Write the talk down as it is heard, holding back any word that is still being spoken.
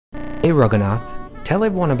Hey Raghunath, tell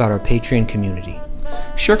everyone about our Patreon community.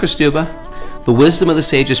 Sure, Kaustubha. The Wisdom of the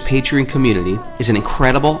Sages Patreon community is an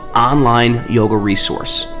incredible online yoga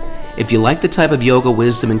resource. If you like the type of yoga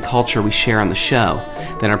wisdom and culture we share on the show,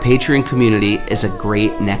 then our Patreon community is a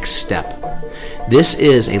great next step. This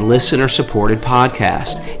is a listener-supported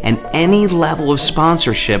podcast, and any level of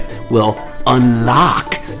sponsorship will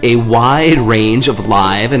unlock a wide range of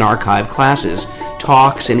live and archived classes,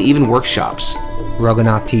 talks, and even workshops.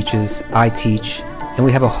 Raghunath teaches, I teach, and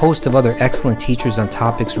we have a host of other excellent teachers on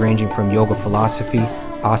topics ranging from yoga philosophy,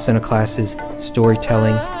 asana classes,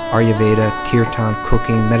 storytelling, Ayurveda, kirtan,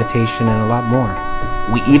 cooking, meditation, and a lot more.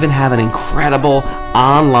 We even have an incredible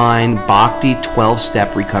online Bhakti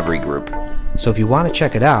 12-step recovery group. So if you want to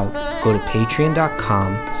check it out, go to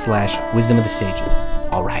patreon.com/wisdom of the sages.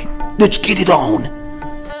 All right, let's get it on.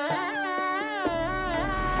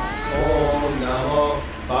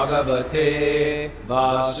 Bhagavate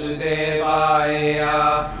Vasudevaya.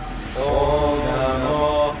 Om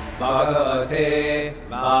Namo Bhagavate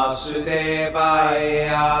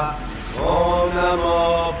Vasudevaya. Om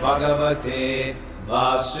Namo Bhagavate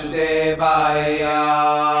Vasudevaya.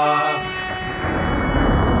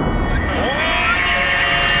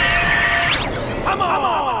 Come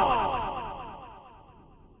on!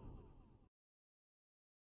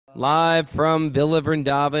 Live from Villa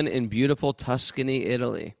Vrindavan in beautiful Tuscany,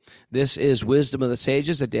 Italy. This is Wisdom of the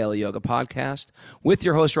Sages, a daily yoga podcast with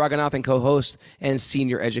your host, Raghunath, and co-host and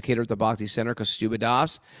senior educator at the Bhakti Center, Kaustubha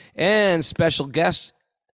Das, and special guest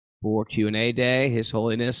for Q&A Day, His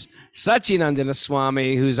Holiness Sacinandana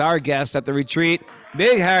Swami, who's our guest at the retreat.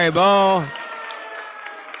 Big Harry Bo.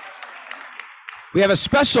 We have a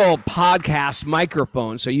special podcast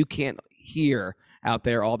microphone, so you can't hear out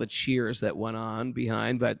there all the cheers that went on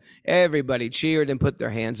behind, but everybody cheered and put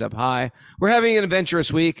their hands up high. We're having an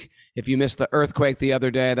adventurous week. If you missed the earthquake the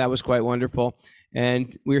other day, that was quite wonderful.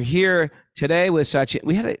 And we're here today with Sachin.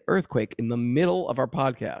 We had an earthquake in the middle of our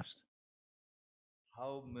podcast.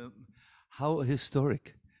 How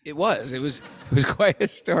historic. It was quite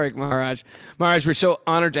historic, Maharaj. Maharaj, we're so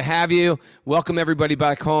honored to have you. Welcome everybody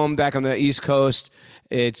back home, back on the East Coast.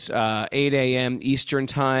 It's 8 a.m. Eastern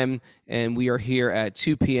time, and we are here at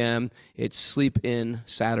 2 p.m. It's Sleep In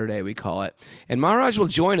Saturday, we call it. And Maharaj will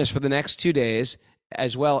join us for the next 2 days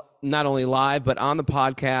as well, not only live, but on the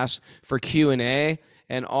podcast for Q&A.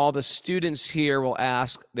 And all the students here will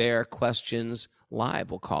ask their questions live.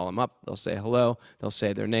 We'll call them up. They'll say hello. They'll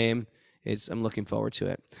say their name. I'm looking forward to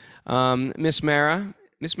it. Miss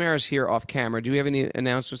Mara's here off camera. Do we have any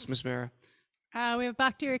announcements, Miss Mara? We have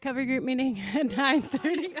Bhakti Recovery Group meeting at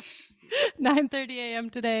 9:30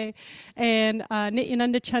 a.m. today, and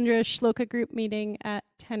Nityananda Chandra Shloka Group meeting at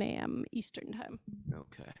 10 a.m. Eastern time.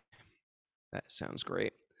 Okay, that sounds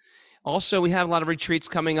great. Also, we have a lot of retreats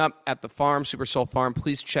coming up at the farm, Super Soul Farm.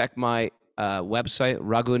 Please check my website,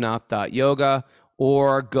 raghunath.yoga,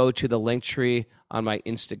 or go to the link tree on my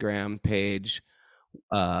Instagram page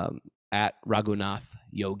at Raghunath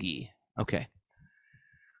Yogi. Okay.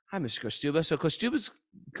 Hi, Mr. Kaustubha. So Kaustubha's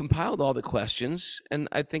compiled all the questions, and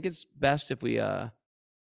I think it's best if we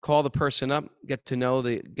call the person up, get to know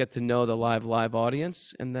the live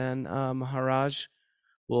audience, and then Maharaj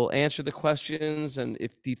will answer the questions. And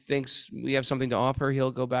if he thinks we have something to offer,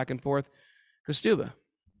 he'll go back and forth. Kaustubha.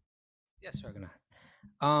 Yes,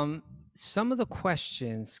 Raghunath. Some of the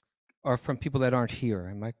questions are from people that aren't here.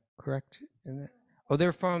 Am I correct in that? Oh,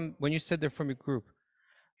 they're from, when you said they're from your group,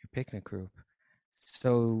 your picnic group.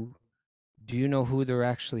 So do you know who they're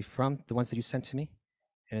actually from, the ones that you sent to me?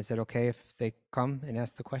 And is it okay if they come and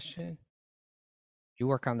ask the question? You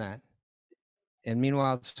work on that. And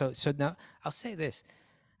meanwhile, so now I'll say this.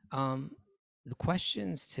 The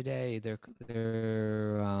questions today, they're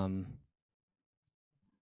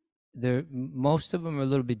most of them are a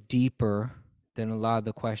little bit deeper than a lot of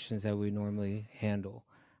the questions that we normally handle.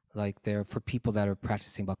 Like they're for people that are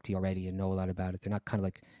practicing bhakti already and know a lot about it. They're not kind of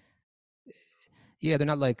like, they're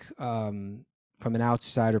not like from an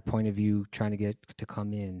outsider point of view trying to get to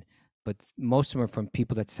come in. But most of them are from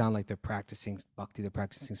people that sound like they're practicing bhakti, they're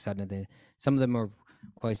practicing sadhana. Some of them are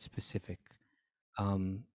quite specific.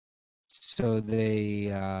 So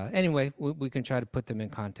they, anyway, we can try to put them in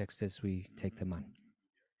context as we take them on.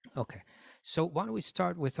 Okay, so why don't we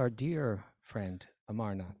start with our dear friend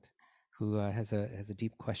Amarnath, who has a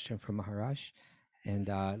deep question for Maharaj, and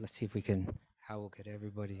let's see if we can. How we'll get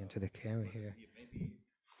everybody into the camera here.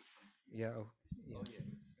 Yeah. Oh, yeah.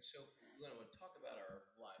 So we want to talk about our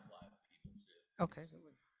live people too. Okay.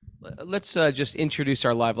 Let's just introduce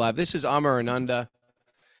our live. This is Amar Ananda.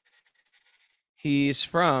 He's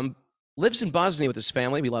from lives in Bosnia with his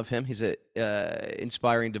family. We love him. He's a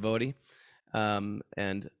inspiring devotee,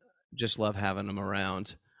 and just love having him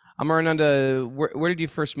around. Amarananda, where did you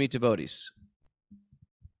first meet devotees?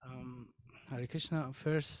 Hare Krishna.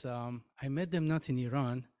 First, I met them not in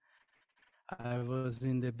Iran. I was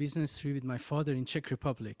in the business trip with my father in Czech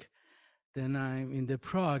Republic. Then I'm in the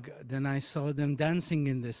Prague. Then I saw them dancing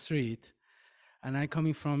in the street. And I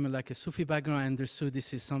coming from like a Sufi background, I understood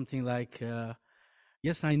this is something like,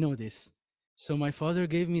 yes, I know this. So my father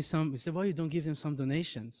gave me some, he said, why you don't give them some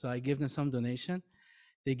donation? So I gave them some donation.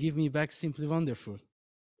 They give me back Simply Wonderful.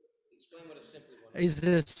 Explain what a Simply Wonderful It's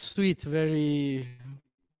a sweet, very,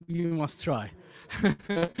 you must try.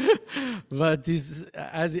 But this,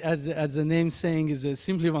 as the name saying, is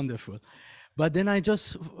Simply Wonderful. But then I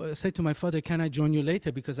just said to my father, can I join you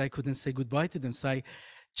later? Because I couldn't say goodbye to them. So I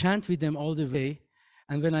chant with them all the way.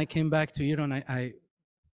 And when I came back to Iran, I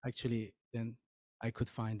actually, then I could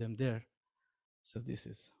find them there. So this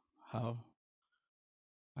is how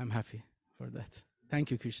I'm happy for that.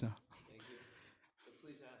 Thank you, Krishna. Thank you. So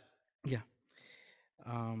please ask. Yeah.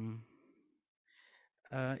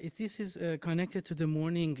 This is connected to the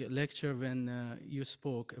morning lecture when you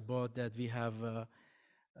spoke about that we have,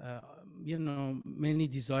 many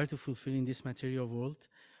desire to fulfill in this material world,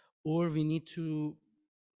 or we need to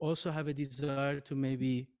also have a desire to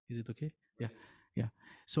maybe, is it okay? Yeah, yeah.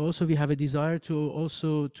 So also we have a desire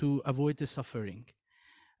to avoid the suffering.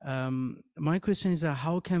 My question is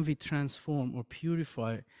how can we transform or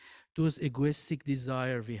purify those egoistic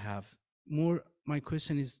desire we have? More, my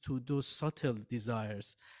question is to those subtle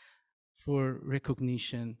desires for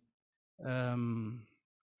recognition,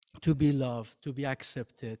 to be loved, to be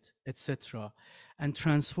accepted, etc., and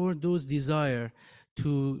transform those desire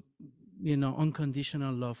to,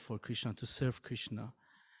 unconditional love for Krishna, to serve Krishna.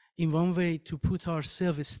 In one way, to put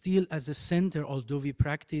ourselves still as a center, although we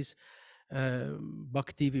practice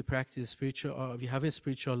bhakti, we practice spiritual, we have a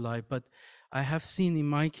spiritual life, but I have seen in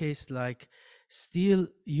my case, like, still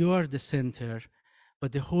you are the center,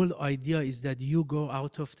 but the whole idea is that you go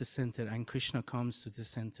out of the center and Krishna comes to the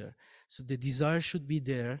center. So the desire should be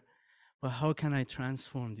there, but how can I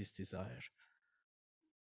transform this desire?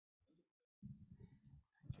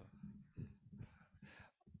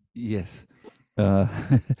 Yes.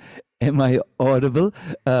 Am I audible?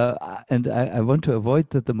 And I want to avoid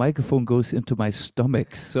that the microphone goes into my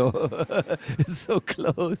stomach, so it's so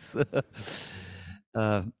close.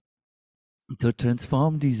 To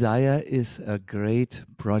transform desire is a great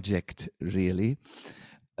project, really.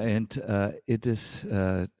 And it is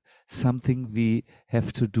something we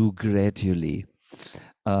have to do gradually.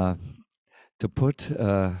 To put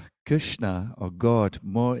Krishna or God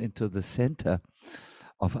more into the center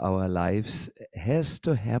of our lives has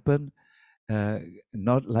to happen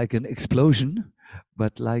not like an explosion,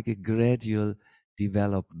 but like a gradual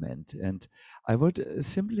development. And I would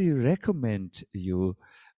simply recommend you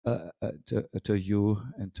to you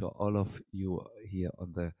and to all of you here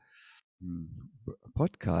on the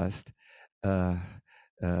podcast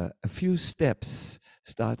a few steps,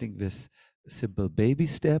 starting with simple baby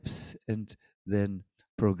steps and then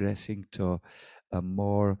progressing to a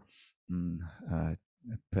more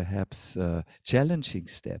perhaps challenging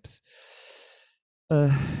steps.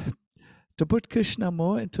 To put Krishna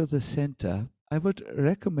more into the center, I would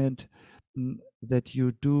recommend that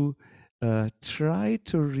you do try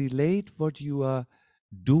to relate what you are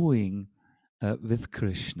doing with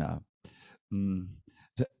Krishna.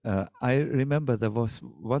 I remember there was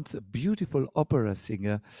once a beautiful opera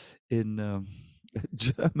singer in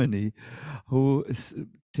Germany who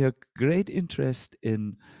took great interest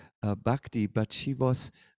in bhakti, but she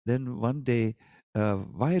was then one day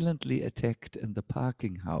violently attacked in the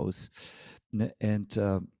parking house, and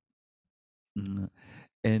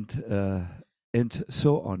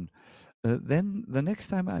so on. Then the next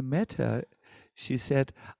time I met her, she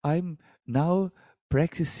said, "I'm now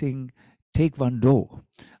practicing Taekwondo,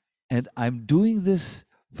 and I'm doing this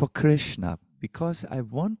for Krishna because I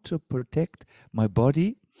want to protect my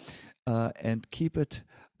body and keep it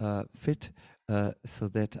fit so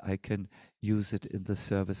that I can use it in the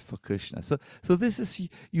service for Krishna." So this is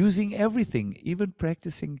using everything, even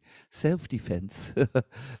practicing self-defense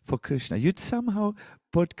for Krishna. You'd somehow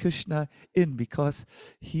put Krishna in because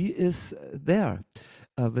he is there.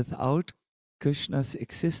 Without Krishna's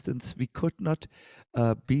existence, we could not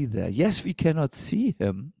be there. Yes, we cannot see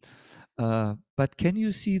him, but can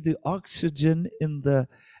you see the oxygen in the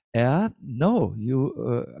air? No,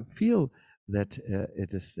 you feel that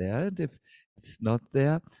it is there, and if it's not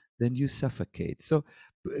there, then you suffocate. So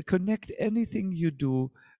connect anything you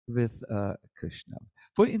do with Krishna.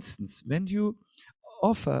 For instance, when you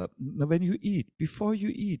offer, when you eat, before you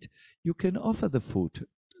eat, you can offer the food.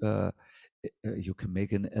 You can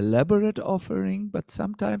make an elaborate offering, but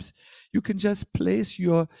sometimes you can just place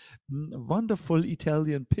your wonderful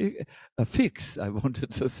Italian figs, I wanted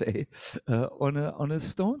to say, on a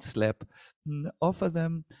stone slab, offer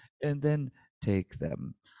them, and then take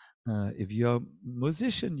them. If you're a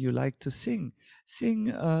musician, you like to sing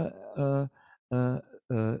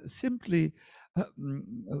simply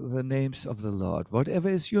the names of the Lord. Whatever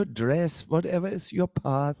is your dress, whatever is your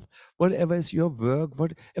path, whatever is your work,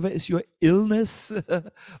 whatever is your illness,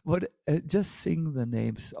 just sing the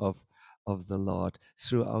names of the Lord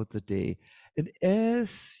throughout the day. And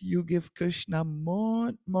as you give Krishna more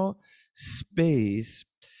and more space,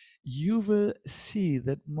 you will see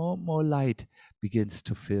that more and more light begins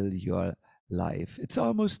to fill your life. It's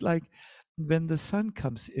almost like when the sun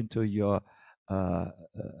comes into your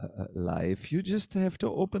life, you just have to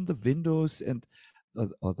open the windows and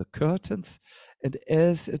or the curtains, and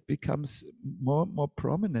as it becomes more and more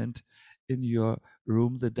prominent in your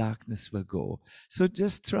room, the darkness will go. So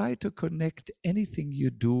just try to connect anything you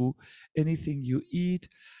do, anything you eat,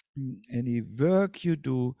 any work you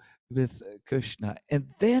do with Krishna, and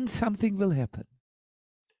then something will happen.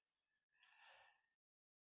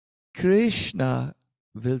 Krishna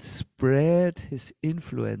will spread his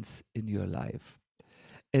influence in your life,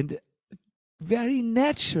 and very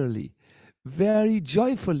naturally, very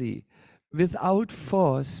joyfully, without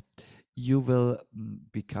force, you will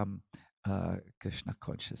become Krishna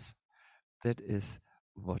conscious. That is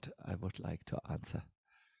what I would like to answer.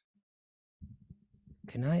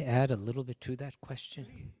 Can I add a little bit to that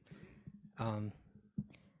question?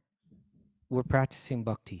 We're practicing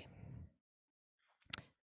bhakti.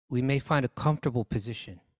 We may find a comfortable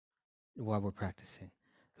position while we're practicing.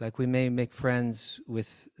 Like we may make friends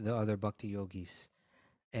with the other bhakti yogis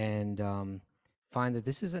and find that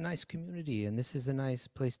this is a nice community and this is a nice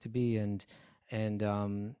place to be. And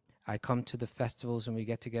I come to the festivals and we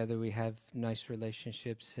get together, we have nice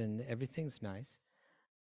relationships and everything's nice.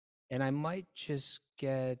 And I might just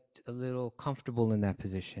get a little comfortable in that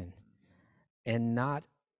position and not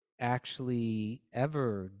actually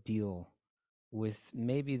ever deal with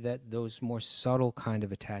maybe those more subtle kind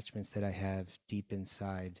of attachments that I have deep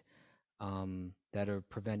inside that are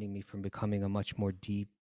preventing me from becoming a much more deep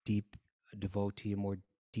devotee, a more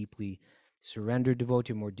deeply surrendered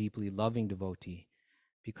devotee, a more deeply loving devotee,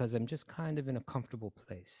 because I'm just kind of in a comfortable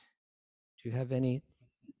place. Do you have any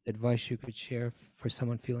advice you could share for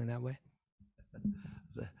someone feeling that way?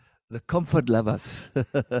 The comfort lovers.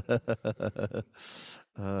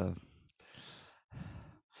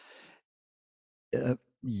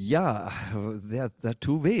 Yeah, there are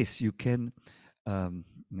two ways. You can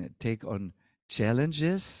take on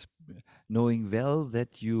challenges, knowing well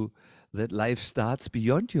that life starts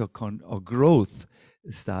beyond your or growth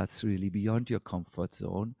starts really beyond your comfort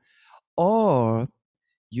zone, or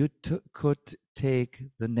you could take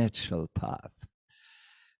the natural path.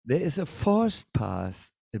 There is a forced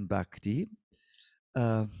path in bhakti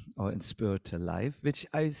or in spiritual life, which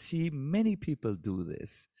I see many people do,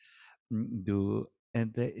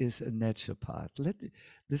 and there is a natural path.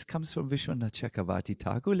 This comes from Vishwanath Chakravarti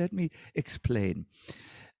Thakur. Let me explain.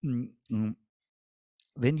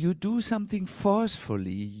 When you do something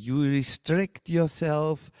forcefully, you restrict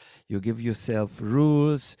yourself, you give yourself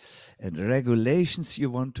rules and regulations you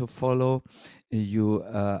want to follow. You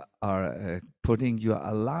are putting your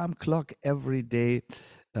alarm clock every day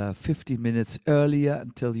 50 minutes earlier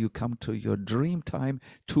until you come to your dream time,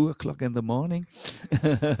 2 o'clock in the morning,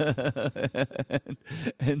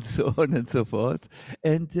 and so on and so forth.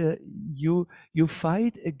 And you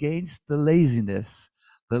fight against the laziness,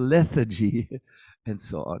 the lethargy, and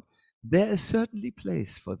so on. There is certainly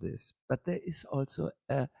place for this, but there is also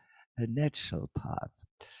a natural path.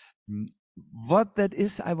 What that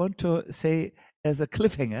is, I want to say as a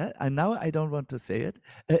cliffhanger, and now I don't want to say it.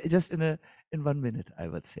 Just in 1 minute, I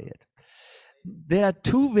would say it. There are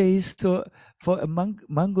two ways for a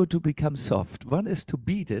mango to become soft. One is to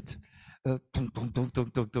beat it, and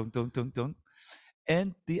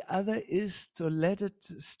the other is to let it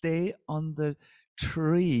stay on the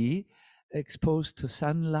tree, exposed to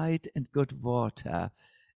sunlight and good water,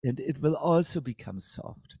 and it will also become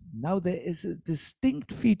soft. Now there is a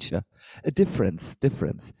distinct feature, a difference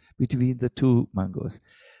between the two mangoes.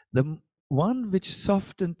 The one which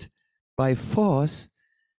softened by force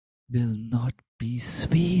will not be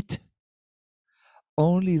sweet.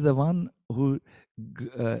 Only the one who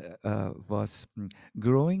was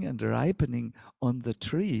growing and ripening on the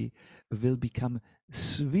tree will become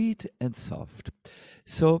sweet and soft.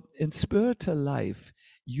 So in spiritual life,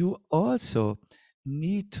 you also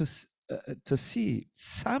need to see.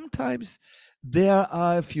 Sometimes there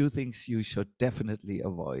are a few things you should definitely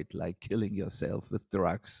avoid, like killing yourself with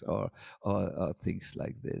drugs or things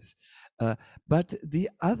like this. But the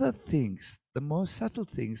other things, the more subtle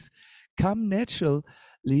things, come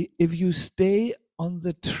naturally if you stay on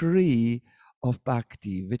the tree of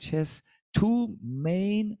bhakti, which has two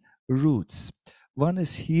main roots. One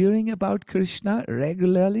is hearing about Krishna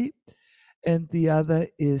regularly, and the other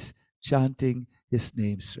is chanting his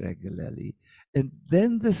names regularly. And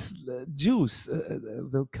then this juice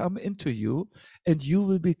will come into you, and you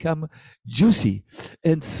will become juicy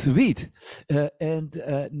and sweet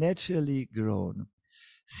and naturally grown.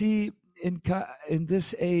 See, in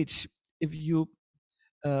this age, if you,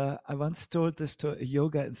 I once told this to a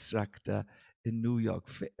yoga instructor in New York,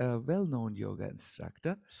 a well-known yoga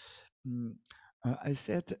instructor. I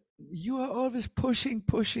said, you are always pushing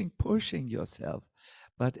yourself.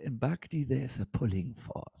 But in bhakti, there's a pulling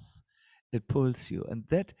force. It pulls you. And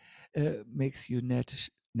that makes you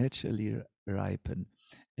naturally ripen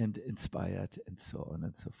and inspired and so on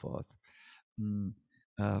and so forth.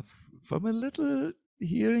 From a little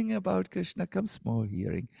hearing about Krishna comes more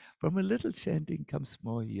hearing. From a little chanting comes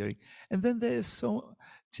more hearing. And then there is so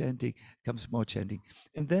chanting comes more chanting.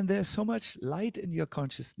 And then there's so much light in your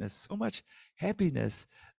consciousness, so much happiness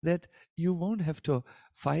that you won't have to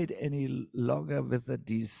fight any longer with the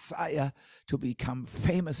desire to become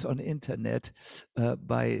famous on internet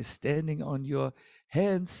by standing on your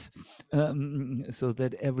hands so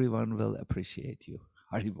that everyone will appreciate you.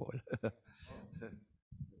 Haribol.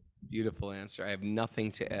 Beautiful answer. I have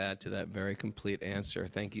nothing to add to that very complete answer.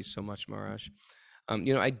 Thank you so much, Maharaj.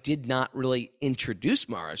 I did not really introduce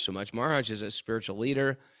Maharaj so much. Maharaj is a spiritual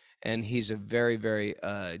leader, and he's a very, very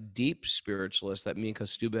deep spiritualist that me and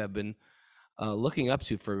Kaustubha have been looking up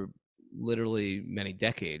to for literally many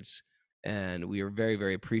decades. And we are very,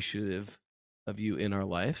 very appreciative of you in our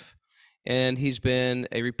life. And he's been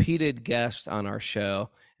a repeated guest on our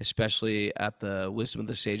show, especially at the Wisdom of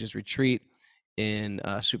the Sages retreat in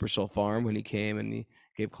Super Soul Farm when he came and he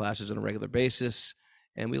gave classes on a regular basis.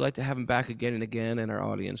 And we like to have him back again and again, and our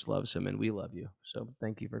audience loves him, and we love you. So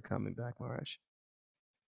thank you for coming back, Maharaj.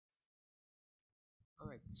 All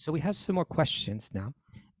right, so we have some more questions now.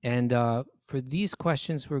 And for these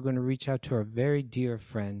questions, we're going to reach out to our very dear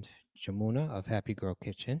friend, Jamuna of Happy Girl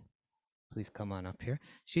Kitchen. Please come on up here.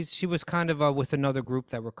 She was kind of with another group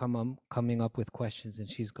that were coming up with questions, and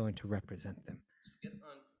she's going to represent them. Get on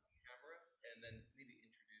camera and then maybe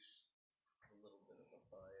introduce a little bit of a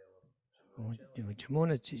bio of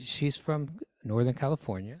Jamuna, she's from Northern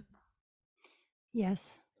California.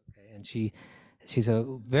 Yes. Okay, and she's a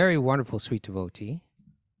very wonderful, sweet devotee.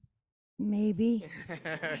 Maybe.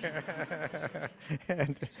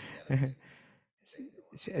 And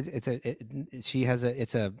it's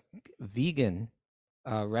a vegan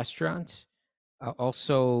restaurant.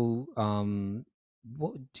 Also,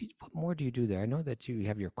 what more do you do there? I know that you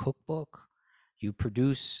have your cookbook. You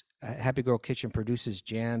produce Happy Girl Kitchen produces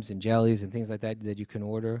jams and jellies and things like that that you can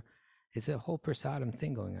order. It's a whole prasadam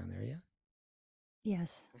thing going on there, yeah.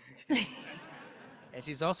 Yes. And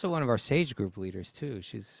she's also one of our Sage Group leaders too.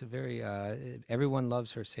 She's very everyone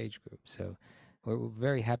loves her Sage Group. So we're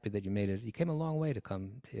very happy that you made it. You came a long way to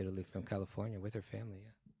come to Italy from California with her family.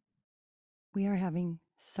 Yeah. We are having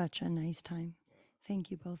such a nice time.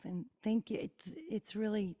 Thank you both. And thank you. It's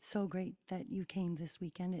really so great that you came this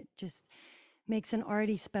weekend. It just makes an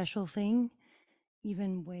already special thing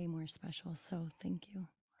even way more special. So thank you.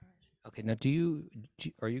 Okay, now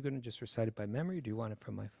are you going to just recite it by memory? Or do you want it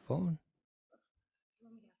from my phone?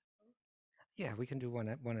 Yeah, we can do one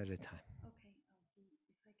at a time. Okay.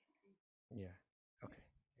 Yeah. Okay.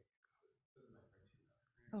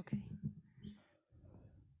 Okay.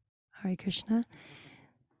 Hare Krishna.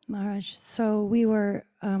 Maharaj, so we were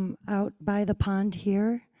out by the pond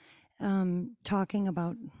here talking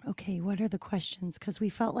about, okay, what are the questions? Because we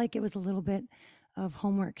felt like it was a little bit of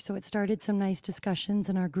homework. So it started some nice discussions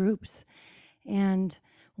in our groups. And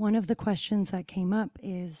one of the questions that came up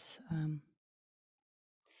is,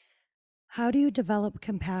 how do you develop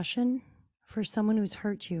compassion for someone who's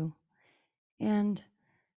hurt you? And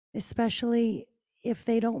especially if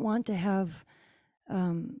they don't want to have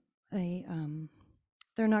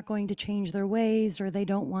they're not going to change their ways, or they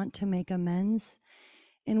don't want to make amends.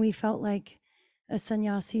 And we felt like a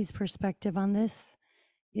sannyasi's perspective on this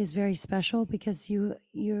is very special because you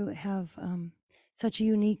have such a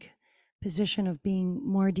unique position of being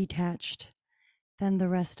more detached than the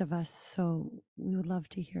rest of us. So we would love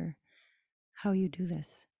to hear how you do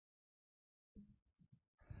this.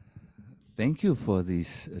 Thank you for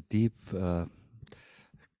these deep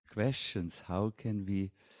questions. How can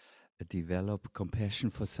we develop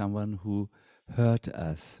compassion for someone who hurt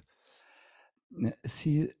us?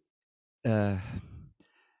 See,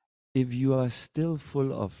 if you are still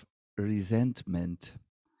full of resentment,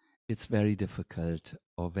 it's very difficult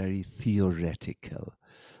or very theoretical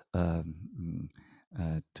to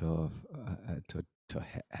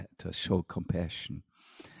show compassion.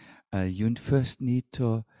 You first need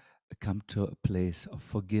to come to a place of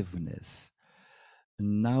forgiveness.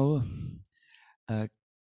 Now,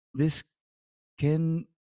 this can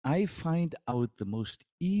I find out the most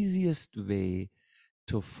easiest way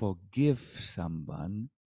to forgive someone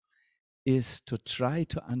is to try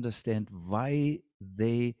to understand why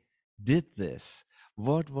they did this,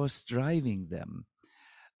 what was driving them.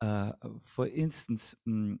 For instance,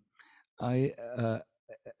 I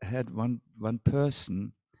had one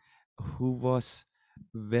person who was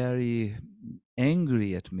very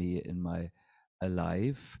angry at me in my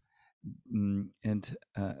life, and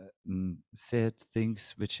said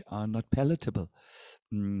things which are not palatable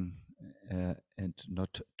and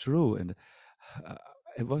not true. And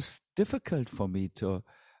it was difficult for me to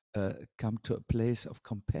come to a place of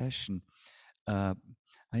compassion.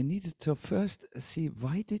 I needed to first see,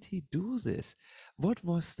 why did he do this? What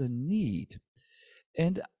was the need?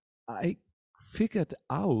 And I figured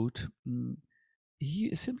out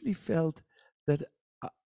he simply felt that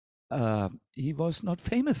he was not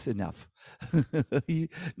famous enough.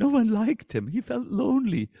 No one liked him. He felt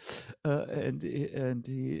lonely, and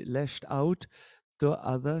he lashed out to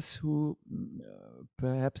others who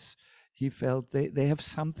perhaps he felt they have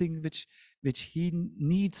something which he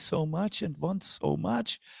needs so much and wants so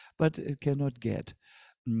much, but it cannot get.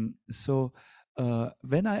 So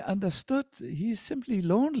when I understood he's simply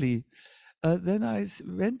lonely, then I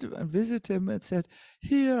went and visited him and said,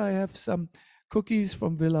 "Here I have some cookies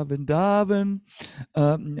from Villa Vrindavan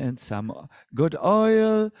and some good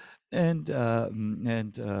oil, and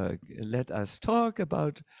let us talk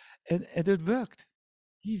about." And it worked.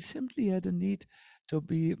 He simply had a need to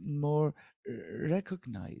be more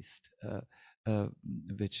recognized.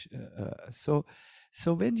 So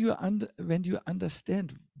when you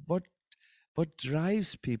understand what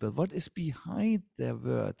drives people, what is behind their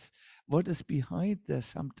words, what is behind their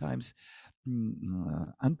sometimes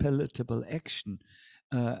unpalatable action,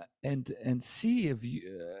 and see if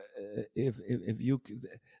you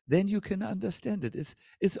then you can understand it.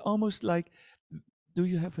 It's almost like, do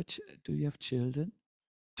you have children?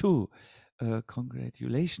 2.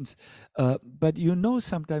 Congratulations. But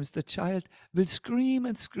sometimes the child will scream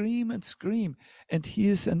and scream and scream, and he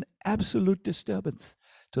is an absolute disturbance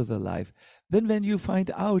to the life. Then when you find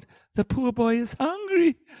out the poor boy is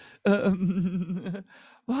hungry,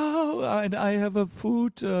 wow, and I have a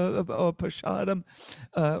food or prashadam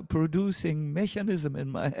producing mechanism in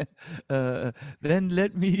my then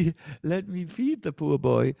let me feed the poor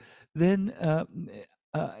boy. Then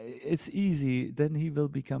it's easy. Then he will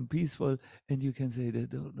become peaceful, and you can say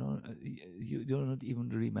that you don't even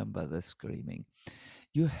remember the screaming.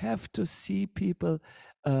 You have to see people,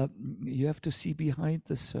 you have to see behind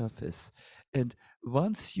the surface. And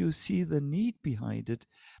once you see the need behind it,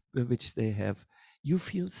 which they have, you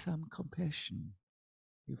feel some compassion.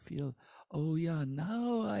 You feel, oh yeah,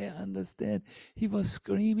 now I understand. He was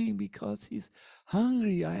screaming because he's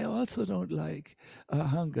hungry. I also don't like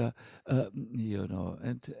hunger,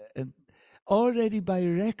 and already by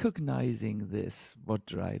recognizing this, what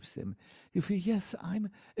drives him, you feel, yes, I'm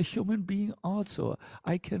a human being also.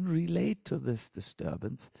 I can relate to this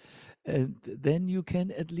disturbance. And then you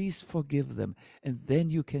can at least forgive them. And then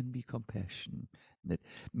you can be compassionate.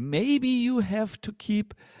 Maybe you have to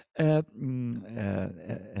keep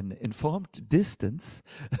an informed distance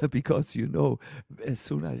because as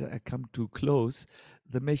soon as I come too close,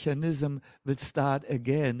 the mechanism will start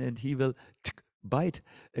again, and he will bite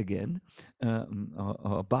again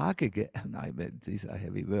or bark again. These are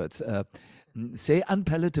heavy words. Say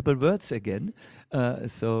unpalatable words again.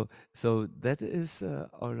 So that is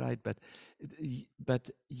all right, but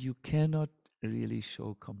you cannot really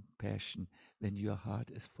show compassion when your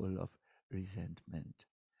heart is full of resentment.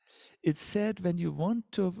 It's said, when you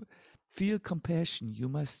want to feel compassion, you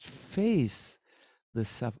must face the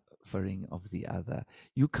suffering of the other.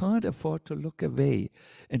 You can't afford to look away.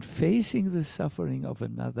 And facing the suffering of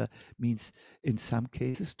another means, in some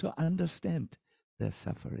cases, to understand their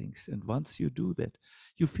sufferings. And once you do that,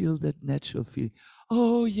 you feel that natural feeling,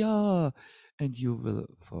 oh yeah, and you will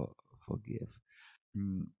forgive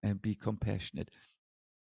and be compassionate.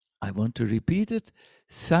 I want to repeat it.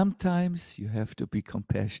 Sometimes you have to be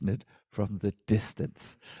compassionate from the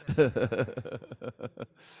distance.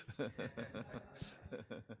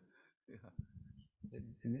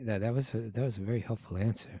 That was a very helpful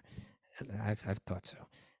answer. I've thought so,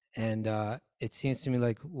 and it seems to me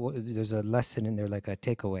like there's a lesson in there, like a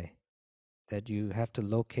takeaway, that you have to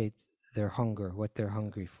locate their hunger, what they're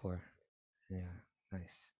hungry for. Yeah,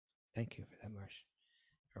 nice. Thank you for that, Marsh.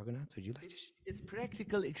 Raghunath, would you like to? It's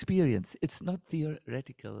practical experience. It's not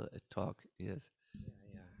theoretical talk. Yes.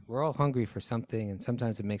 Yeah, we're all hungry for something, and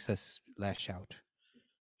sometimes it makes us lash out,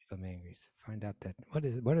 become angry. So find out that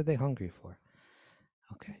what are they hungry for?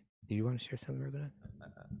 Okay. Do you want to share something, Raghunath?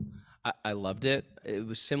 I loved it. It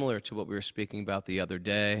was similar to what we were speaking about the other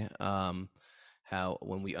day. How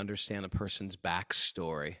when we understand a person's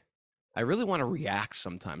backstory, I really want to react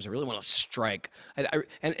sometimes. I really want to strike.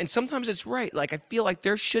 And sometimes it's right. Like I feel like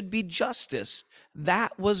there should be justice.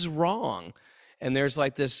 That was wrong. And there's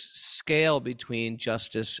like this scale between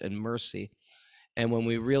justice and mercy. And when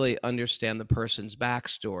we really understand the person's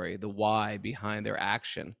backstory, the why behind their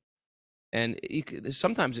action, and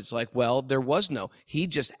sometimes it's like, well, there was no, he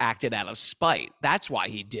just acted out of spite. That's why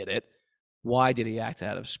he did it. Why did he act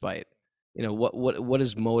out of spite? You know, what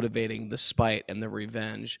is motivating the spite and the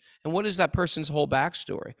revenge? And what is that person's whole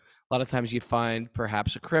backstory? A lot of times you find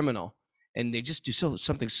perhaps a criminal and they just do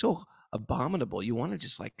something so abominable. You want to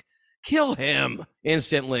just like kill him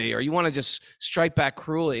instantly, or you want to just strike back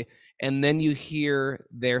cruelly. And then you hear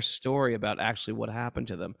their story about actually what happened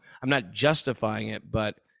to them. I'm not justifying it,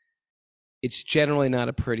 but it's generally not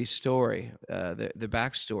a pretty story, the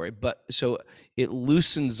backstory. But so it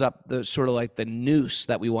loosens up the sort of like the noose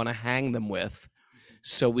that we want to hang them with,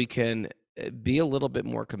 so we can be a little bit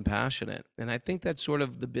more compassionate. And I think that's sort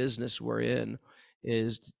of the business we're in,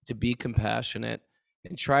 is to be compassionate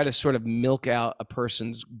and try to sort of milk out a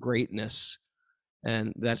person's greatness.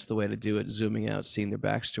 And that's the way to do it, zooming out, seeing their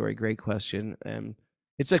backstory. Great question. And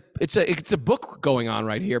it's a book going on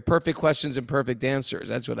right here. Perfect questions and perfect answers.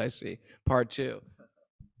 That's what I see. Part 2.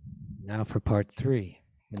 Now for part 3,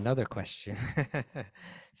 another question.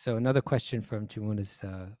 So another question from Jamuna's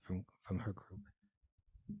from her group.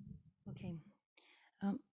 Okay.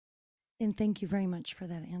 And thank you very much for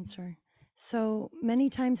that answer. So many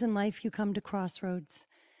times in life, you come to crossroads: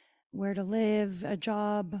 where to live, a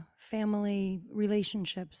job, family,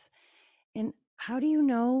 relationships. And how do you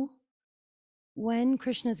know when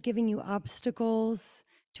Krishna is giving you obstacles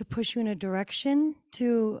to push you in a direction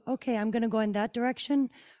to, okay, I'm going to go in that direction?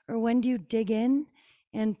 Or when do you dig in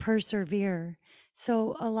and persevere?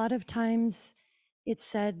 So a lot of times it's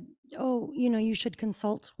said, oh, you should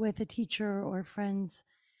consult with a teacher or friends.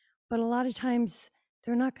 But a lot of times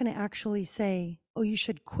they're not going to actually say, oh, you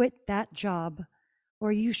should quit that job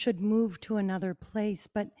or you should move to another place.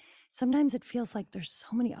 But sometimes it feels like there's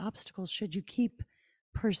so many obstacles. Should you keep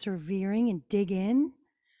persevering and dig in?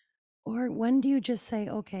 Or when do you just say,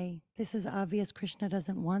 okay, this is obvious, Krishna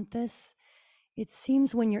doesn't want this? It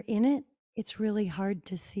seems when you're in it, it's really hard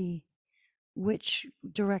to see which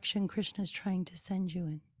direction Krishna is trying to send you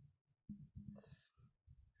in.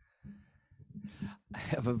 I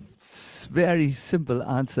have a very simple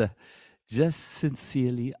answer. Just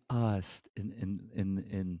sincerely asked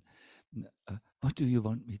what do you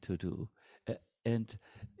want me to do? And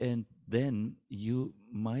then you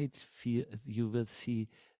might feel, you will see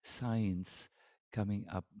signs coming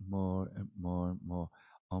up more and more and more,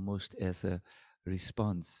 almost as a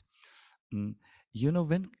response.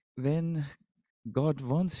 When God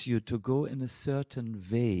wants you to go in a certain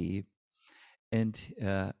way, and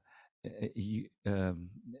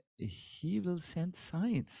he will send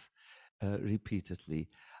signs repeatedly.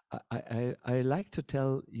 I like to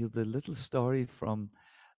tell you the little story from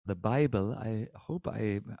the Bible. I hope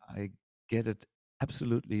I get it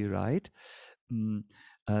absolutely right.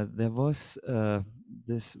 There was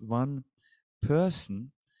this one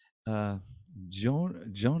person,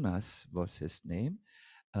 Jonas was his name,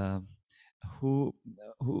 who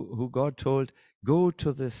God told, go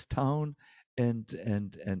to this town and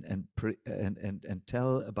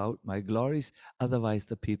tell about my glories, otherwise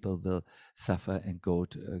the people will suffer and go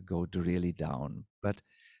really down. But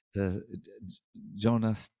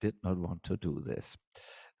Jonas did not want to do this,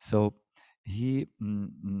 so he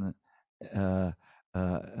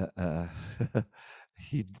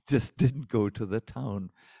he just didn't go to the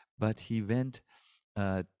town, but he went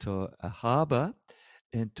to a harbor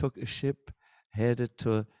and took a ship headed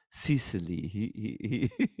to Sicily.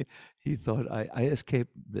 He thought, I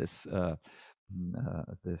escaped this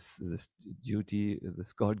this duty,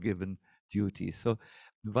 this God-given duty. So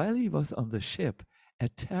while he was on the ship, a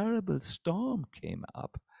terrible storm came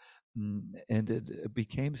up, and it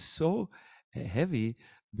became so heavy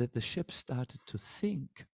that the ship started to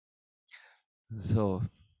sink. So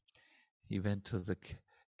he went to the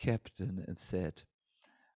captain and said,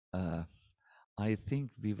 I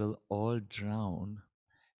think we will all drown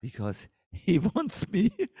because he wants me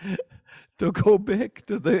to go back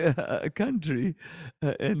to the country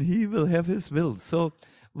and he will have his will. So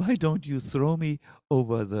why don't you throw me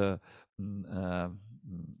over the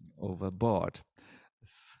overboard?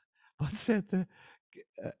 What said the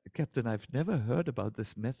captain? I've never heard about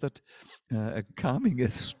this method, calming a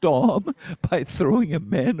storm by throwing a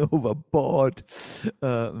man overboard.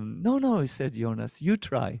 No, said Jonas, you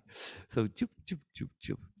try. So chup, chup, chup,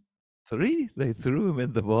 chup. They threw him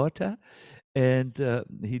in the water, and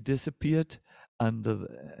he disappeared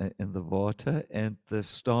under in the water, and the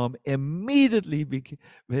storm immediately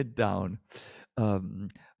went down.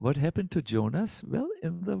 What happened to Jonas? Well,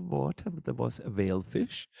 in the water there was a whale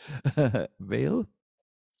fish, whale.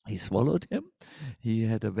 He swallowed him. He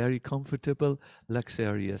had a very comfortable,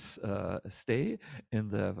 luxurious stay in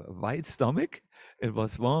the white stomach. It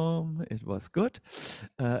was warm, it was good.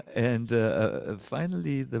 And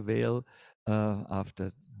finally, the whale,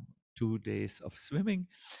 after 2 days of swimming,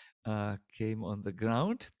 came on the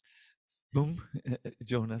ground. Boom,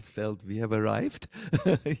 Jonas felt we have arrived.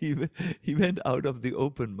 he went out of the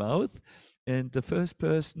open mouth, and the first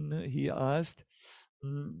person he asked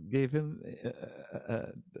gave him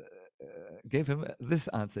this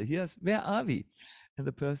answer. He asked, "Where are we?" And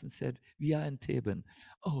the person said, "We are in Theben."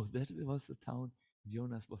 Oh, that was the town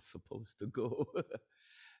Jonas was supposed to go.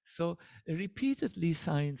 So repeatedly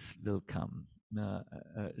signs will come,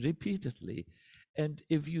 repeatedly. And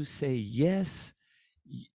if you say yes,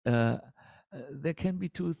 there can be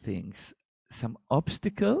two things. Some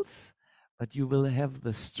obstacles, but you will have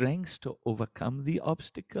the strength to overcome the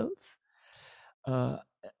obstacles.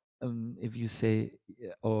 If you say,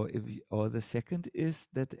 or the second is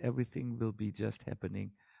that everything will be just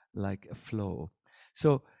happening like a flow.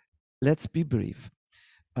 So let's be brief.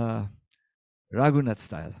 Raghunath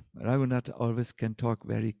style. Raghunath always can talk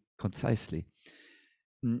very concisely.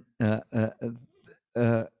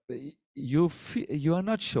 You are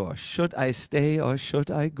not sure. Should I stay or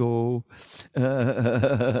should I go?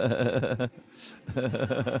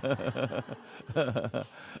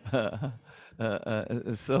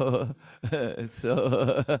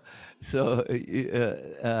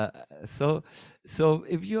 So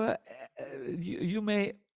if you are, you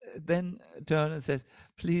may then turn and says,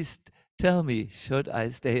 please tell me, should I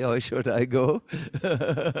stay or should I go?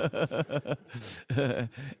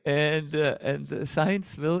 And the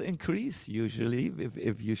signs will increase usually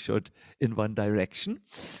if you should in one direction,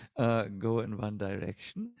 go in one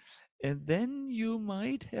direction. And then you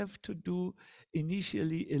might have to do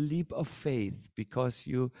initially a leap of faith, because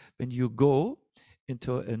when you go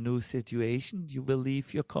into a new situation, you will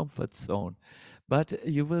leave your comfort zone. But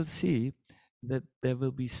you will see that there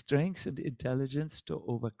will be strength and intelligence to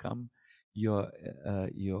overcome your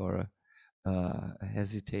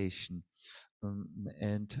hesitation,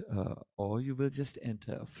 or you will just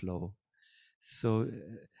enter a flow. So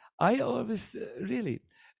I always really,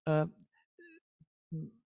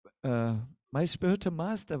 my spiritual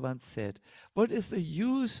master once said, what is the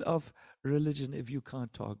use of religion if you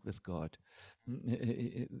can't talk with God?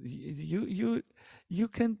 You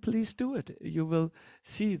can please do it. You will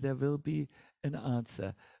see there will be an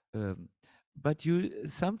answer. But you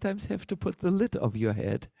sometimes have to put the lid of your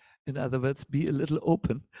head. In other words, be a little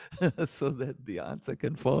open so that the answer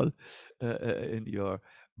can fall in your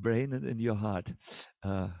brain and in your heart.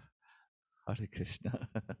 Hare Krishna.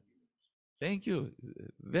 Thank you.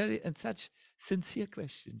 Very and such sincere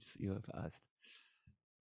questions you have asked.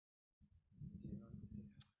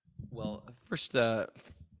 Well, first, when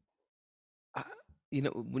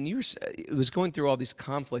you it was going through all these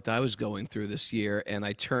conflict I was going through this year, and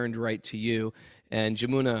I turned right to you and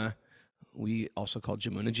Jamuna. We also call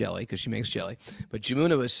Jamuna jelly because she makes jelly. But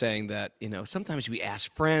Jamuna was saying that, sometimes we ask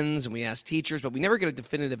friends and we ask teachers, but we never get a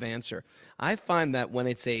definitive answer. I find that when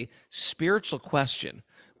it's a spiritual question,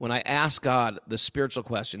 when I ask God the spiritual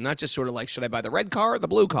question, not just sort of like, should I buy the red car or the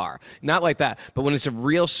blue car? Not like that. But when it's a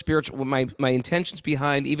real spiritual, when my intentions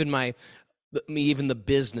behind even the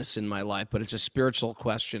business in my life, but it's a spiritual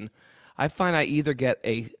question, I find I either get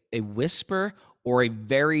a whisper or a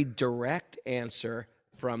very direct answer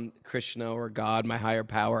from Krishna or God, my higher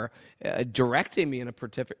power, directing me in a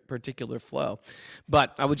particular flow.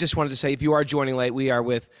 But I would just wanted to say, if you are joining late, we are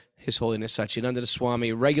with His Holiness Sacinandana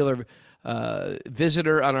Swami, regular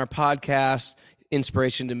visitor on our podcast,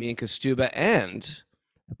 inspiration to me and Kastuba, and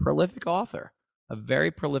a prolific author, a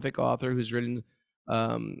very prolific author who's written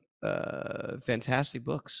fantastic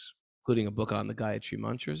books. including a book on the Gayatri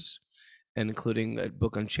Mantras, and including a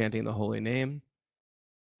book on chanting the holy name,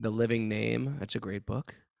 The Living Name. That's a great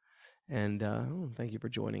book. And thank you for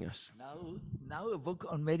joining us. Now a book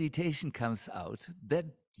on meditation comes out that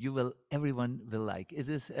everyone will like. It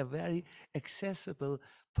is a very accessible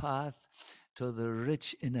path to the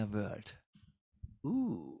rich inner world.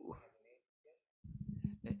 Ooh.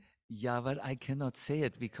 Yeah, but I cannot say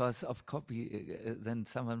it because of copy. Then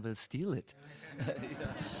someone will steal it.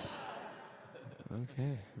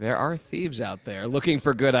 Okay. There are thieves out there looking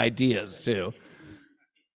for good ideas too.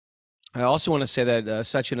 I also want to say that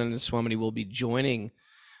Sacinandana Swami will be joining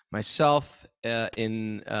myself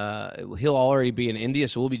he'll already be in India,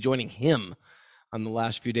 so we'll be joining him on the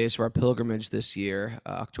last few days of our pilgrimage this year.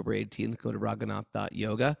 October 18th, go to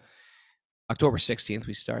Raghunath.yoga. October 16th,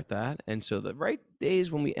 we start that. And so the right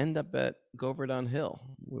days when we end up at Govardhan Hill,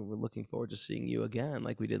 we're looking forward to seeing you again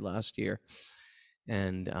like we did last year.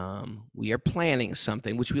 And we are planning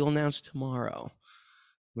something, which we'll announce tomorrow.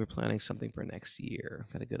 We're planning something for next year.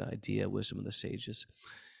 Got a good idea, wisdom of the sages.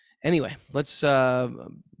 Anyway, let's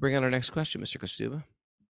bring on our next question, Mr. Kostuba.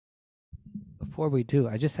 Before we do,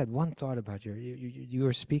 I just had one thought about you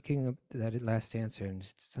were speaking of that last answer, and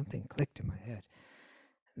something clicked in my head.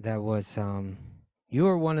 That was, you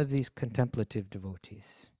are one of these contemplative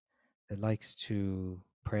devotees that likes to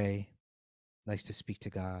pray, likes to speak to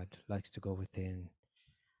God, likes to go within.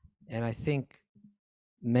 And I think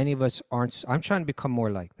many of us aren't. I'm trying to become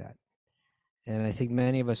more like that. And I think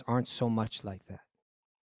many of us aren't so much like that.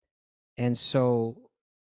 And so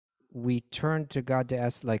we turn to God to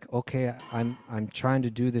ask, like, okay, I'm trying to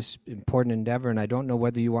do this important endeavor, and I don't know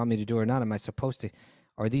whether you want me to do it or not. Am I supposed to?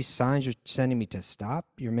 Are these signs you're sending me to stop?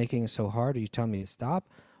 You're making it so hard. Are you telling me to stop?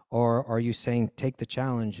 Or are you saying, take the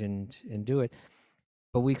challenge and do it?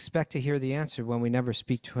 But we expect to hear the answer when we never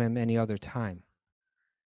speak to him any other time.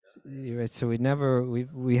 So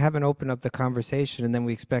we haven't opened up the conversation, and then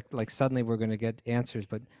we expect like suddenly we're going to get answers.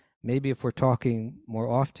 But maybe if we're talking more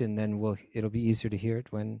often, then it'll be easier to hear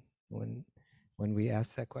it when we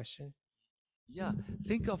ask that question. Yeah,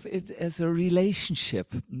 think of it as a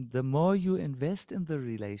relationship. The more you invest in the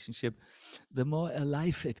relationship, the more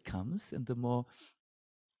alive it comes and the more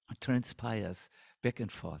it transpires back and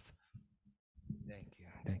forth. Thank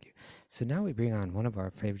you. So now we bring on one of our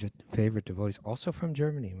favorite devotees, also from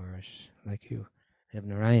Germany, Maharaj, like you. We have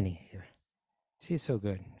Narayani here. She's so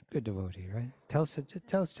good devotee, right? Tell us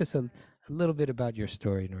just a little bit about your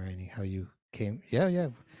story, Narayani, how you came.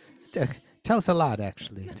 Yeah. Tell us a lot,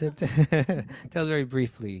 actually. Tell us very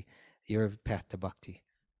briefly your path to bhakti.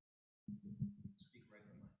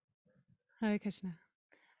 Hare Krishna.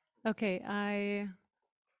 Okay,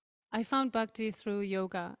 I found bhakti through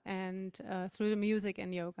yoga and through the music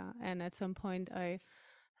and yoga. And at some point, I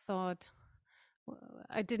thought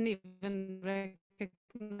I didn't even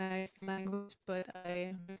recognize the language, but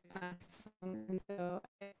I recognized the song. And so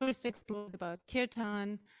I first explored about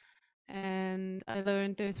kirtan, and I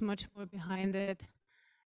learned there's much more behind it.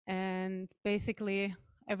 And basically,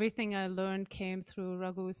 everything I learned came through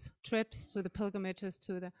Raghu's trips, to the pilgrimages,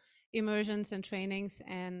 to the immersions and trainings.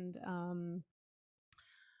 And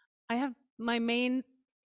I have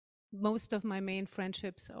most of my main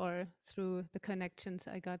friendships are through the connections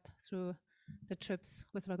I got through the trips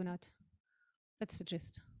with Raghunath. That's the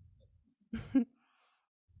gist. Now, would you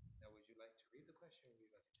like to read the question?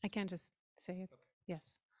 I can just say it. Okay.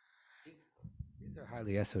 Yes. These are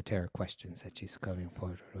highly esoteric questions that she's coming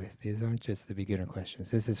forward with. These aren't just the beginner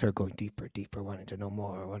questions. This is her going deeper, wanting to know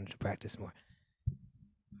more, wanting to practice more.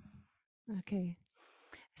 Okay.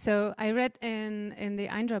 So I read in the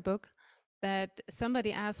Indra book that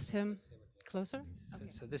somebody asked him, closer? Okay.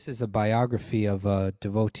 So this is a biography of a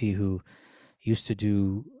devotee who used to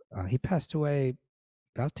do, he passed away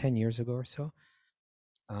about 10 years ago or so.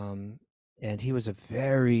 And he was a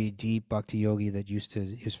very deep bhakti yogi that he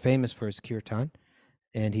was famous for his kirtan.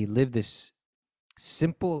 And he lived this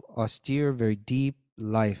simple, austere, very deep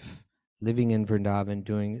life, living in Vrindavan,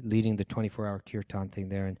 leading the 24-hour kirtan thing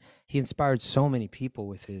there. And he inspired so many people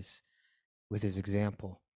with his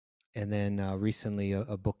example. And then recently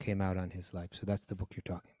a book came out on his life. So that's the book you're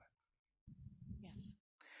talking about. Yes.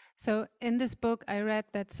 So in this book, I read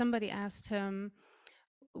that somebody asked him,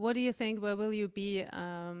 what do you think, where will you be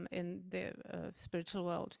in the spiritual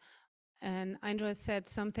world? And Indra said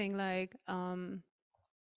something like, I'm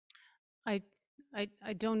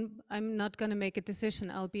not going to make a decision.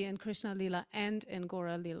 I'll be in Krishna Lila and in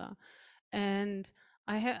Gora Lila. And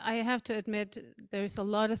I have to admit, there's a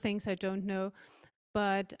lot of things I don't know,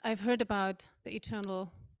 but I've heard about the eternal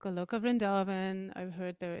Goloka Vrindavan. I've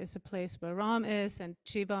heard there is a place where Ram is, and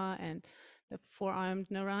Shiva, and the four-armed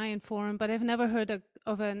Narayan form, but I've never heard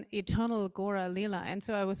of an eternal Gora Lila. And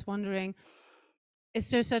so I was wondering, is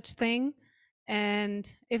there such thing?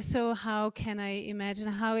 And if so, how can I imagine?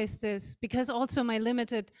 How is this? Because also my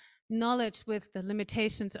limited knowledge with the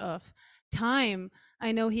limitations of time,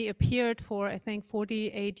 I know he appeared for, I think,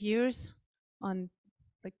 48 years on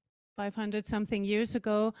like 500 something years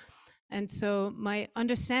ago. And so my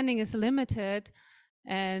understanding is limited,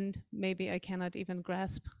 and maybe I cannot even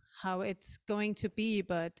grasp how it's going to be,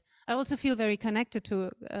 but I also feel very connected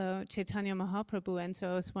to Chaitanya Mahaprabhu, and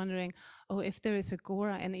so I was wondering, oh, if there is a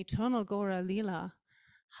Gora, an eternal Gora Lila,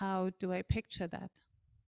 how do I picture that?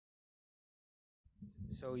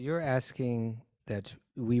 So you're asking that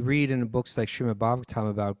we read in books like Srimad Bhagavatam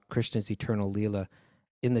about Krishna's eternal Leela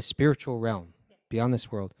in the spiritual realm, beyond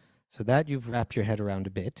this world. So that you've wrapped your head around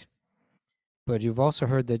a bit. But you've also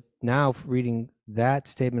heard that now, reading that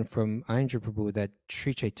statement from Ainjar Prabhu, that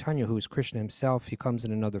Sri Chaitanya, who is Krishna himself, he comes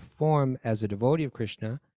in another form as a devotee of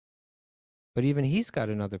Krishna, but even he's got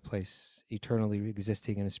another place eternally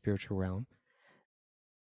existing in a spiritual realm.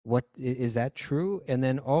 What is that true? And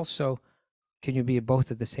then also, can you be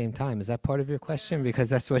both at the same time? Is that part of your question? Because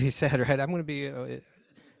that's what he said, right? I'm going to be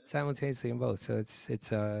simultaneously in both. So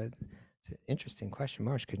it's an interesting question.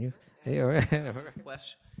 Marsh, can you? Hey, all right.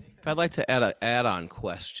 Question. If I'd like to add an add-on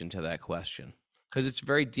question to that question, because it's a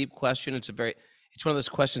very deep question. It's one of those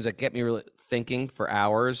questions that get me really thinking for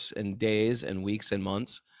hours and days and weeks and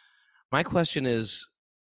months. My question is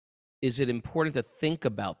it important to think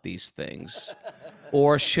about these things?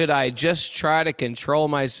 Or should I just try to control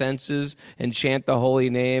my senses and chant the holy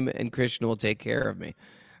name and Krishna will take care of me?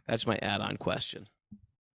 That's my add-on question.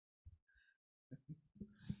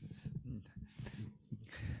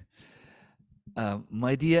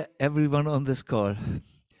 My dear everyone on this call,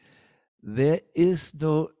 there is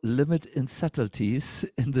no limit in subtleties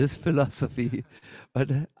in this philosophy, but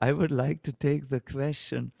I would like to take the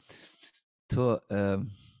question to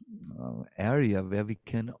area where we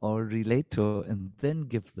can all relate to and then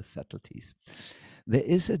give the subtleties. There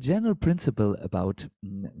is a general principle about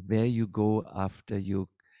where you go after you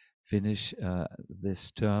finish this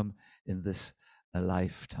term in this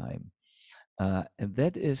lifetime. And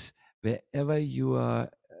that is wherever you are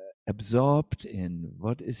absorbed in,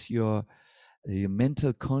 what is your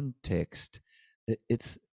mental context,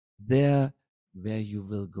 it's there where you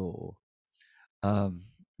will go.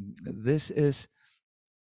 This is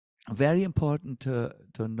very important to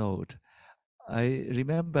note. I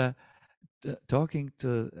remember talking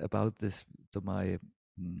about this to my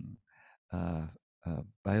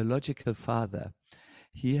biological father.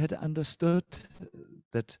 He had understood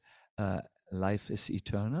that life is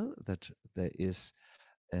eternal, that there is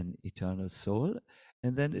an eternal soul,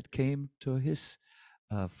 and then it came to his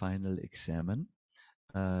final examen.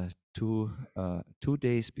 2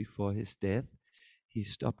 days before his death, he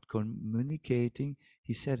stopped communicating.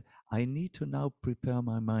 He said, I need to now prepare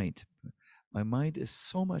my mind. My mind is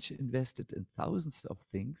so much invested in thousands of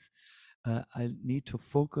things. I need to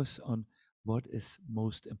focus on what is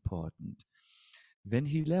most important. When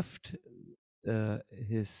he left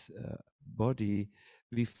his body,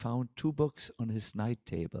 we found 2 books on his night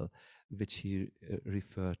table, which he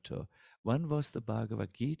referred to. One was the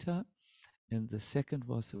Bhagavad Gita, and the second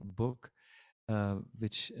was a book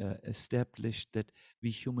which established that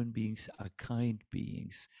we human beings are kind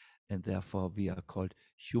beings, and therefore we are called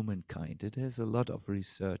humankind. It has a lot of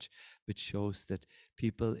research which shows that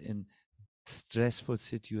people in stressful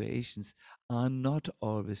situations are not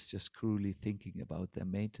always just cruelly thinking about their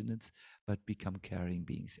maintenance, but become caring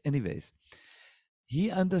beings. Anyways, he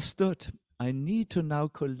understood, I need to now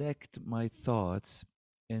collect my thoughts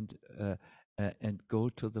and go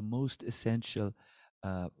to the most essential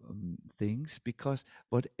things, because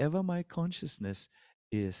whatever my consciousness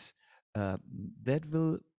is, that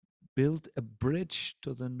will build a bridge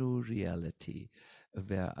to the new reality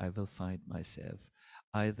where I will find myself,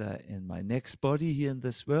 either in my next body here in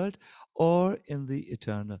this world or in the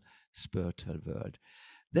eternal spiritual world.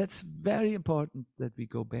 That's very important that we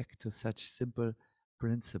go back to such simple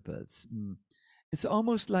principles. It's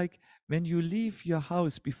almost like when you leave your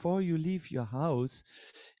house, before you leave your house,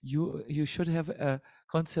 you should have a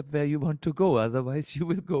concept where you want to go, otherwise you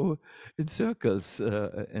will go in circles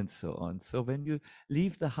and so on. So when you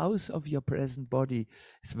leave the house of your present body,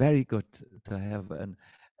 it's very good to have a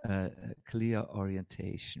clear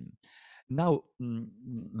orientation. Now,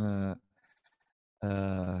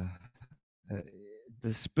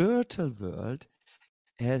 the spiritual world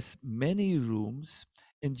has many rooms,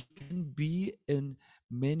 and you can be in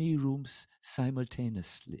many rooms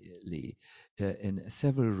simultaneously, in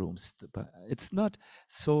several rooms. But it's not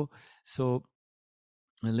so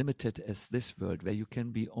limited as this world, where you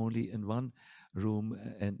can be only in one room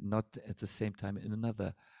and not at the same time in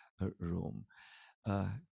another room.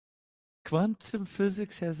 Quantum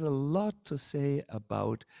physics has a lot to say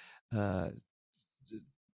about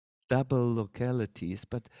double localities,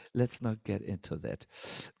 but let's not get into that.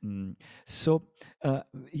 So,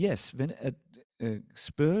 yes, when a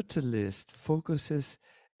spiritualist focuses,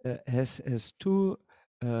 has two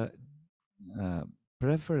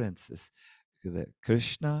preferences, the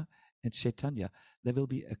Krishna and Chaitanya. There will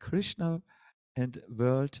be a Krishna and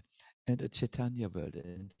world and a Chaitanya world,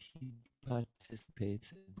 and he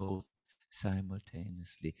participates in both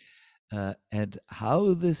simultaneously. And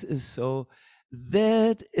how this is so,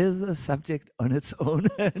 that is a subject on its own,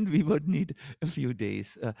 and we would need a few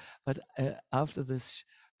days. But after this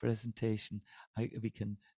presentation, we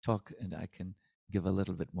can talk, and I can give a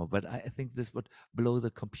little bit more. But I think this would blow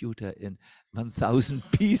the computer in 1,000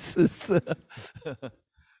 pieces. Would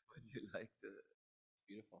you like to?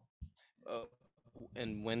 Beautiful.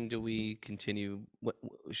 And when do we continue?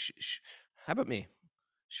 How about me?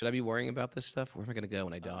 Should I be worrying about this stuff? Where am I going to go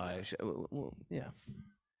when I die? Yeah.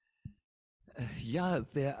 Yeah,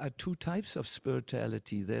 there are two types of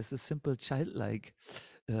spirituality. There's a simple childlike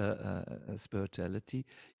spirituality,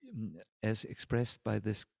 as expressed by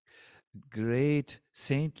this great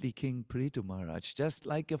saintly King Prithu Maharaj. Just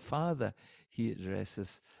like a father, he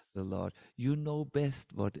addresses the Lord. You know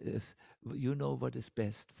best what is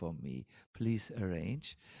best for me. Please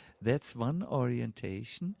arrange. That's one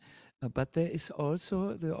orientation. But there is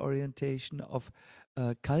also the orientation of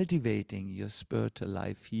cultivating your spiritual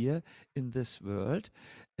life here in this world,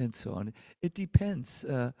 and so on. It depends.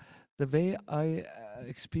 The way I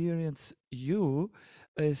experience you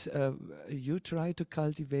is you try to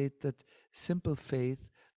cultivate that simple faith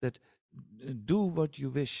that do what you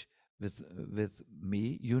wish with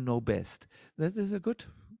me, you know best. That is a good,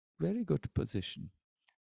 very good position.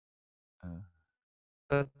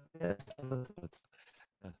 But there's other sorts.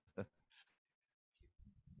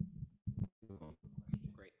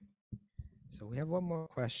 Great. So we have one more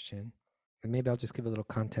question, and maybe I'll just give a little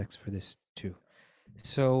context for this too.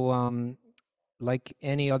 So, like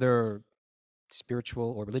any other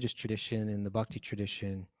spiritual or religious tradition in the bhakti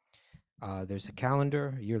tradition, there's a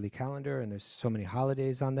calendar, a yearly calendar, and there's so many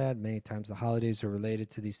holidays on that. Many times the holidays are related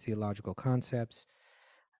to these theological concepts.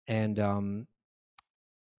 And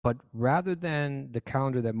but rather than the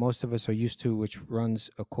calendar that most of us are used to, which runs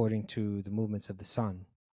according to the movements of the sun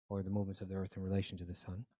or the movements of the earth in relation to the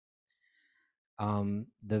sun,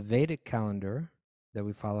 the Vedic calendar that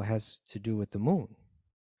we follow has to do with the moon.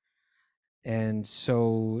 And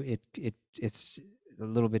so it's a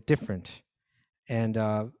little bit different. And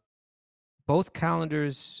both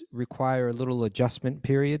calendars require a little adjustment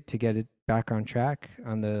period to get it back on track.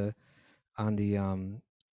 On the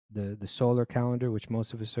solar calendar, which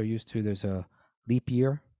most of us are used to, there's a leap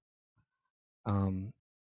year.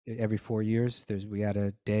 Every 4 years, we add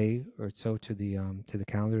a day or so to the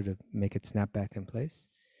calendar to make it snap back in place.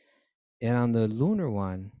 And on the lunar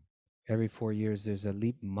one, every 4 years, there's a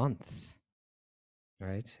leap month,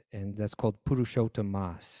 right? And that's called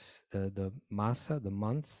Purushotama, the masa, the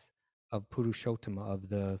month of Purushotama, of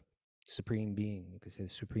the Supreme Being, you could say the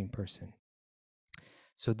Supreme Person.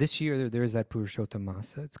 So this year there is that Purushotama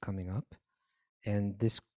masa. It's coming up, and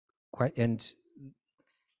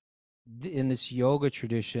in this yoga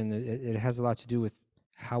tradition, it has a lot to do with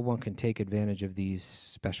how one can take advantage of these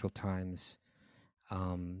special times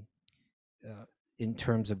in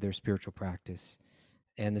terms of their spiritual practice.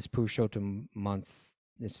 And this Purushotama month,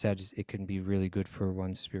 it said it can be really good for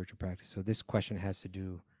one's spiritual practice. So this question has to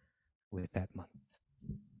do with that month.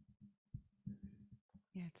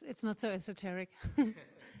 Yeah, it's not so esoteric.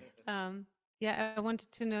 Yeah, I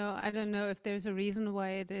wanted to know, I don't know if there's a reason why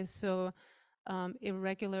it is so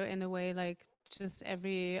irregular in a way, like just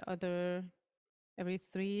every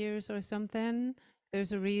 3 years or something.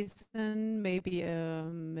 There's a reason, maybe a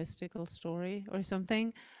mystical story or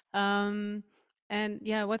something. And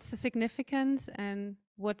yeah, what's the significance and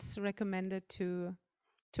what's recommended to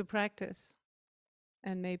practice?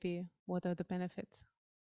 And maybe what are the benefits?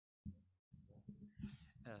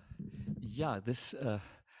 Yeah, this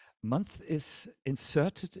month is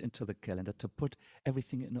inserted into the calendar to put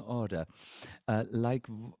everything in order. Like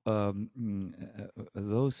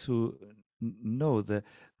those who know the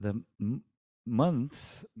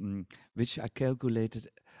months which are calculated,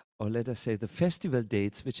 or let us say the festival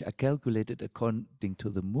dates which are calculated according to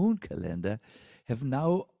the moon calendar, have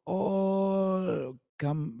now all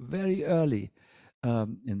come very early.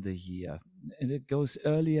 in the year, and it goes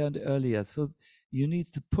earlier and earlier. So you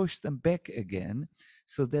need to push them back again,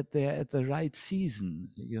 so that they're at the right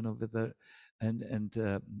season, with the and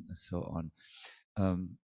so on.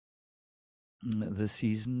 The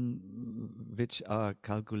season which are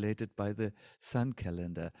calculated by the sun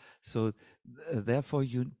calendar. So therefore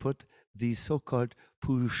you put the so-called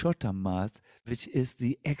Purushotama, which is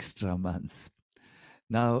the extra months.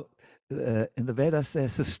 Now, in the Vedas,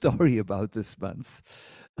 there's a story about this month.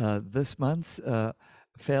 This month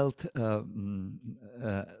felt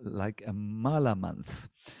like a mala month.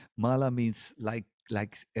 Mala means like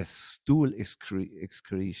a stool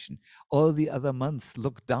excretion. All the other months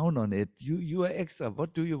look down on it. You are extra.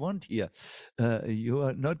 What do you want here? You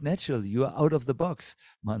are not natural. You are out of the box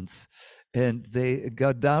months. And they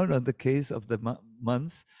got down on the case of the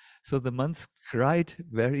months. So the monks cried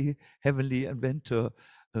very heavily and went to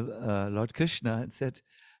Lord Krishna and said,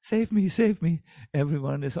 "Save me, save me!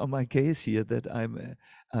 Everyone is on my case here that I'm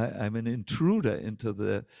an intruder into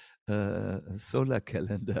the solar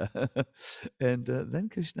calendar." And then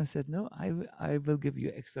Krishna said, "No, I will give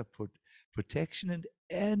you extra protection, and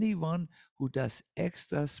anyone who does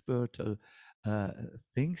extra spiritual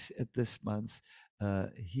things at this month,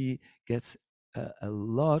 he gets a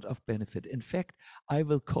lot of benefit. In fact, I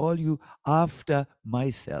will call you after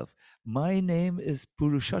myself. My name is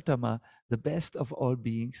Purushotama, the best of all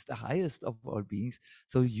beings, the highest of all beings.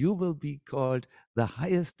 So you will be called the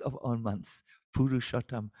highest of all months,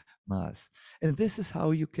 Purushottamas." And this is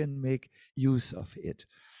how you can make use of it.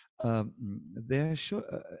 What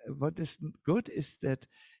is good is that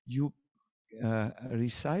you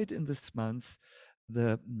recite in this month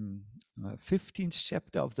the 15th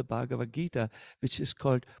chapter of the Bhagavad Gita, which is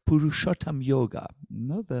called Purushottam Yoga.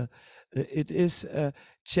 It is a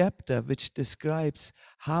chapter which describes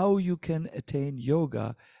how you can attain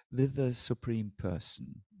yoga with the Supreme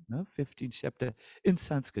Person. 15th chapter in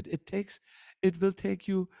Sanskrit. It will take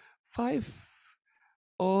you 5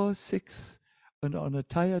 or 6, and on a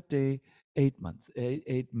tired day, 8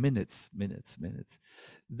 minutes.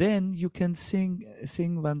 Then you can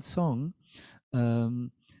sing one song to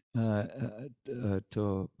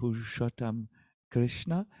Purushottam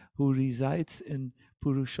Krishna, who resides in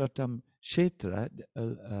Purushottam Kshetra,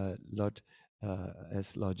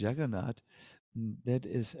 as Lord Jagannath. That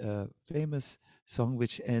is a famous song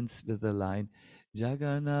which ends with the line,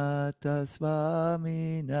 "Jagannatha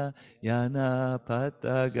Swamina Yana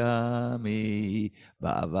Patagami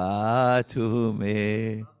Bhavatu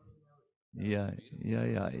Me." Yeah.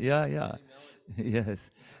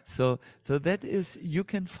 Yes. So that is, you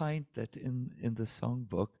can find that in the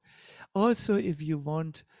songbook. Also, if you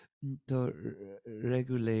want to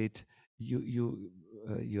regulate your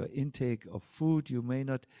intake of food, you may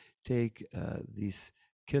not take these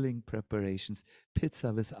killing preparations,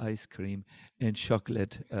 pizza with ice cream and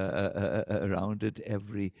chocolate around it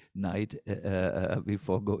every night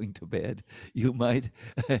before going to bed. You might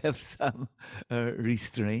have some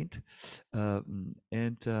restraint,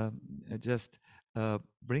 and just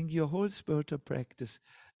bring your whole spiritual practice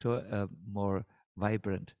to a more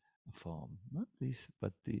vibrant form. Not this,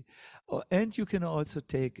 but and you can also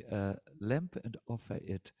take a lamp and offer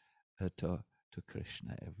it to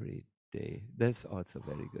Krishna every day. That's also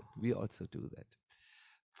very good. We also do that.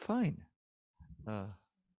 Fine.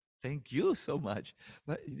 Thank you so much.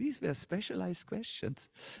 But these were specialized questions.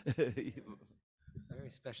 Very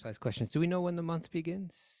specialized questions. Do we know when the month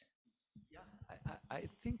begins? Yeah, I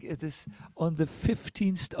think it is on the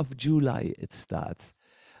 15th of July it starts.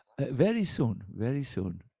 Very soon, very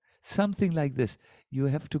soon. Something like this. You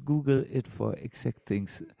have to Google it for exact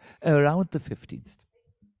things. Around the 15th.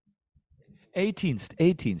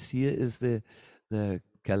 18th. Here is the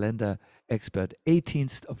calendar expert.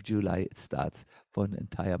 18th of July it starts for an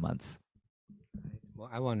entire month. Well,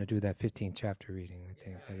 I want to do that 15th chapter reading. I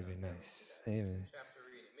think that'd be nice. Maybe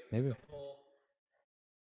get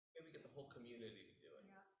the whole community to do it.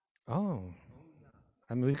 Oh,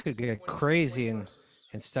 I mean, we could get crazy and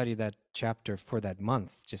study that chapter for that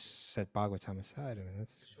month. Just set Bhagavatam aside. I mean,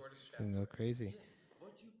 that's a little crazy.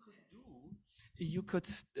 What you could do, you could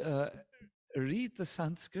read the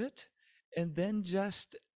Sanskrit and then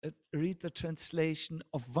just read the translation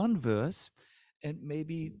of one verse and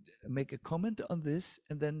maybe make a comment on this,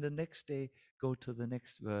 and then the next day go to the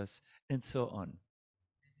next verse, and so on.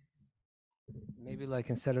 Maybe like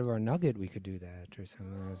instead of our nugget, we could do that or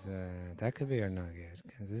something. That could be our nugget,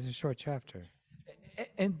 because this is a short chapter.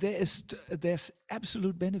 And there's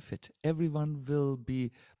absolute benefit. Everyone will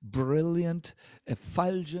be brilliant,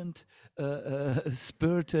 effulgent,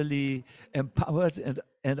 spiritually empowered,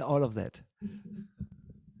 and all of that.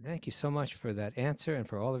 Thank you so much for that answer and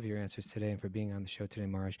for all of your answers today and for being on the show today,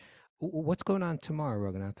 Maharaj. What's going on tomorrow,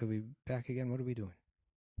 Raghunath? Are we back again? What are we doing?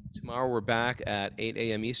 Tomorrow we're back at 8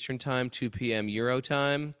 a.m. Eastern Time, 2 p.m. Euro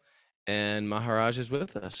Time, and Maharaj is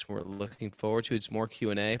with us. We're looking forward to it. It's more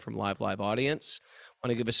Q&A from live audience. I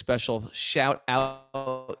want to give a special shout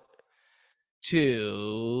out to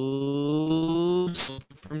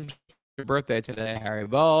from your birthday today, Harry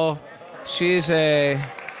Bo. She's a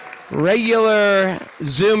regular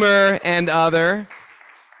Zoomer and other,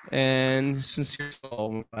 and sincere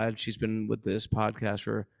soul. I'm glad she's been with this podcast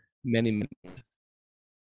for many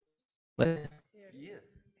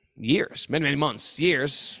years, many months,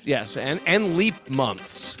 years, yes, and leap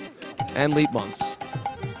months,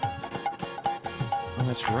 Oh,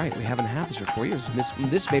 that's right. We haven't had this for 4 years.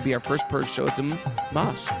 This may be our first Purushotama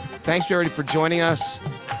Mas. Thanks everybody for joining us.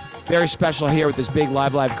 Very special here with this big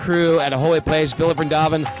live crew at a holy place, Villa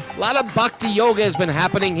Vrindavan. A lot of bhakti yoga has been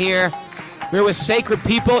happening here. We're with sacred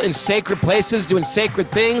people in sacred places, doing sacred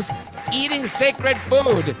things, eating sacred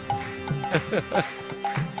food.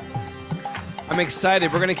 I'm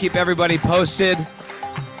excited. We're going to keep everybody posted.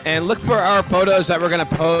 And look for our photos that we're going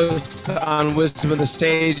to post on Wisdom of the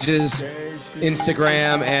Stages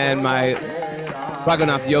Instagram and my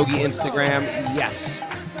Raghunath Yogi Instagram. Yes.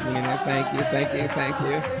 Thank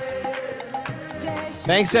you.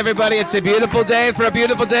 Thanks, everybody. It's a beautiful day. For a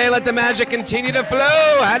beautiful day, let the magic continue to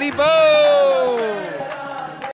flow. Haribol.